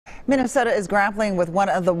Minnesota is grappling with one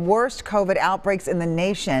of the worst COVID outbreaks in the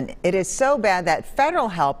nation. It is so bad that federal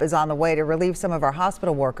help is on the way to relieve some of our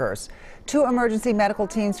hospital workers. 2 emergency medical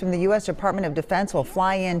teams from the U.S. Department of Defense will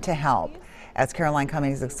fly in to help. As Caroline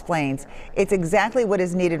Cummings explains, it's exactly what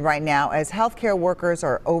is needed right now as healthcare workers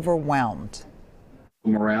are overwhelmed.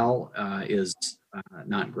 Morale is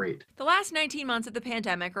not great. The last 19 months of the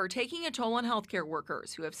pandemic are taking a toll on healthcare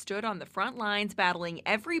workers who have stood on the front lines battling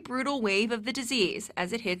every brutal wave of the disease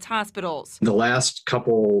as it hits hospitals. The last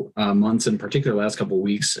couple months, in particular, last couple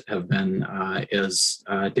weeks, have been as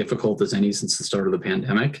difficult as any since the start of the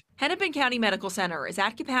pandemic. Hennepin County Medical Center is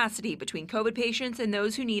at capacity between COVID patients and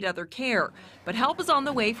those who need other care, but help is on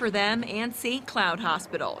the way for them and St. Cloud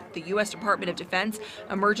Hospital. The U.S. Department of Defense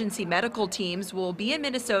emergency medical teams will be in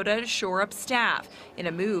Minnesota to shore up staff in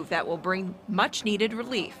a move that will bring much needed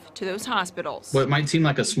relief to those hospitals. What might seem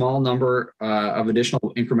like a small number of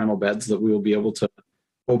additional incremental beds that we will be able to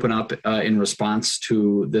open up in response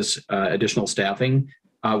to this additional staffing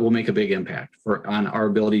will make a big impact on our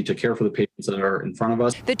ability to care for the patients that are in front of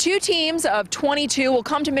us. The 2 teams of 22 will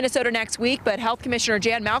come to Minnesota next week, but Health Commissioner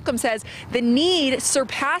Jan Malcolm says the need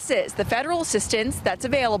surpasses the federal assistance that's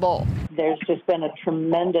available. There's just been a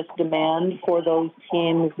tremendous demand for those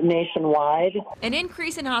teams nationwide. An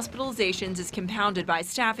increase in hospitalizations is compounded by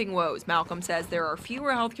staffing woes. Malcolm says there are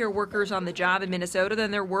fewer healthcare workers on the job in Minnesota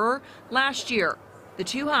than there were last year. The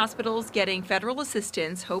 2 hospitals getting federal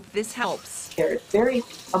assistance hope this helps. It's very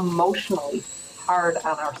emotionally hard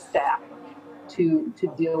on our staff to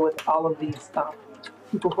deal with all of these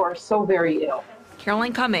people who are so very ill.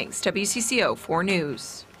 Caroline Cummings, WCCO 4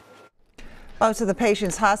 News. Most of the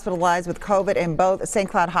patients hospitalized with COVID in both St.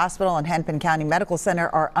 Cloud Hospital and Hennepin County Medical Center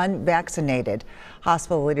are unvaccinated.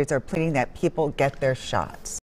 Hospital leaders are pleading that people get their shots.